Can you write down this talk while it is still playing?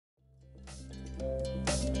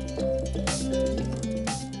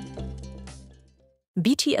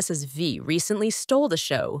BTS's V recently stole the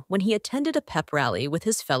show when he attended a pep rally with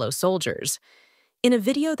his fellow soldiers. In a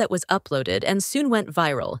video that was uploaded and soon went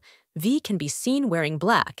viral, V can be seen wearing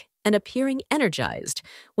black and appearing energized,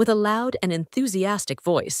 with a loud and enthusiastic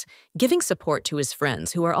voice, giving support to his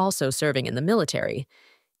friends who are also serving in the military.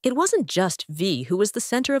 It wasn't just V who was the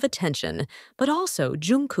center of attention, but also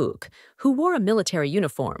Jungkook, who wore a military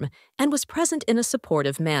uniform and was present in a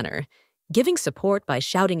supportive manner, giving support by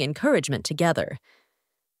shouting encouragement together.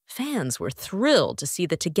 Fans were thrilled to see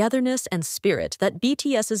the togetherness and spirit that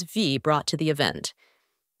BTS's V brought to the event.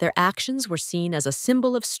 Their actions were seen as a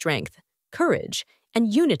symbol of strength, courage,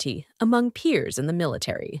 and unity among peers in the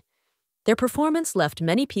military. Their performance left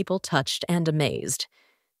many people touched and amazed.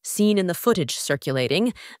 Seen in the footage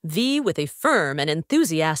circulating, V, with a firm and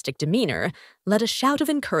enthusiastic demeanor, led a shout of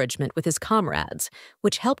encouragement with his comrades,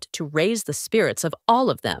 which helped to raise the spirits of all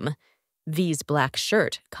of them. V's black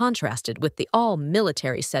shirt contrasted with the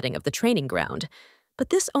all-military setting of the training ground, but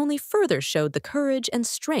this only further showed the courage and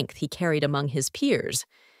strength he carried among his peers.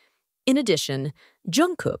 In addition,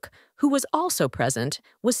 Jungkook, who was also present,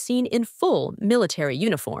 was seen in full military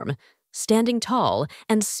uniform, standing tall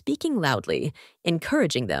and speaking loudly,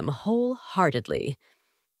 encouraging them wholeheartedly.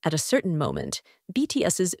 At a certain moment,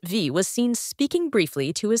 BTS's V was seen speaking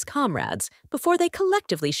briefly to his comrades before they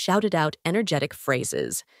collectively shouted out energetic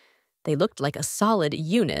phrases. They looked like a solid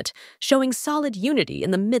unit, showing solid unity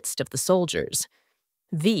in the midst of the soldiers.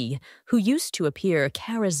 V, who used to appear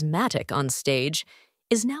charismatic on stage,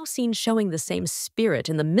 is now seen showing the same spirit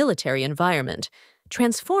in the military environment,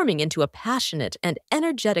 transforming into a passionate and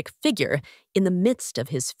energetic figure in the midst of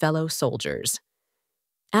his fellow soldiers.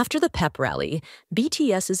 After the pep rally,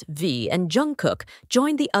 BTS's V and Jungkook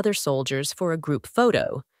joined the other soldiers for a group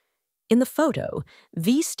photo. In the photo,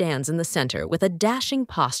 V stands in the center with a dashing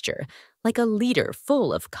posture, like a leader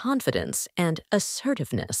full of confidence and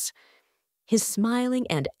assertiveness. His smiling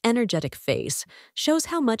and energetic face shows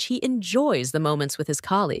how much he enjoys the moments with his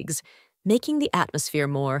colleagues, making the atmosphere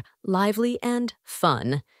more lively and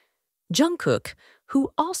fun. Jungkook,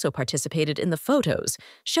 who also participated in the photos,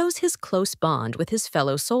 shows his close bond with his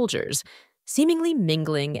fellow soldiers, seemingly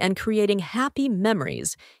mingling and creating happy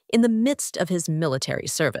memories in the midst of his military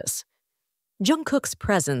service. Jungkook's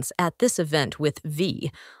presence at this event with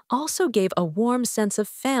V also gave a warm sense of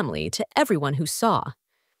family to everyone who saw.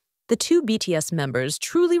 The two BTS members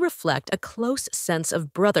truly reflect a close sense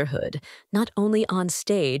of brotherhood, not only on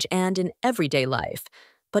stage and in everyday life,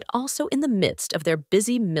 but also in the midst of their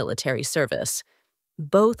busy military service.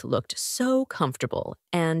 Both looked so comfortable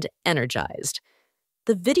and energized.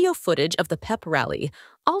 The video footage of the pep rally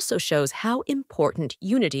also shows how important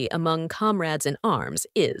unity among comrades in arms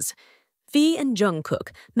is. V and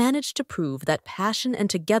Jungkook managed to prove that passion and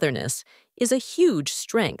togetherness is a huge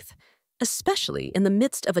strength, especially in the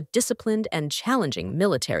midst of a disciplined and challenging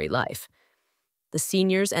military life. The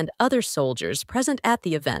seniors and other soldiers present at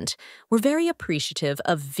the event were very appreciative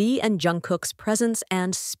of V and Jungkook's presence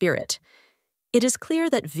and spirit. It is clear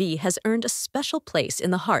that V has earned a special place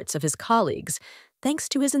in the hearts of his colleagues, thanks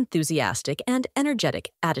to his enthusiastic and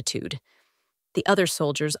energetic attitude. The other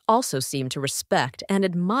soldiers also seem to respect and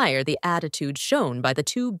admire the attitude shown by the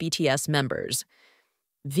two BTS members.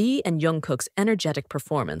 V and Jungkook's energetic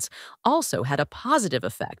performance also had a positive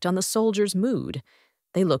effect on the soldiers' mood.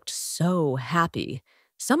 They looked so happy.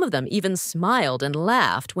 Some of them even smiled and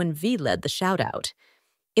laughed when V led the shout-out.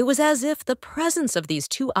 It was as if the presence of these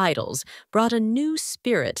two idols brought a new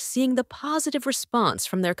spirit, seeing the positive response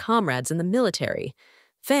from their comrades in the military.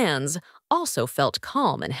 Fans also felt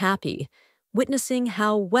calm and happy, witnessing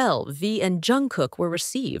how well V and Jungkook were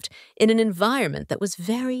received in an environment that was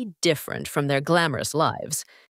very different from their glamorous lives.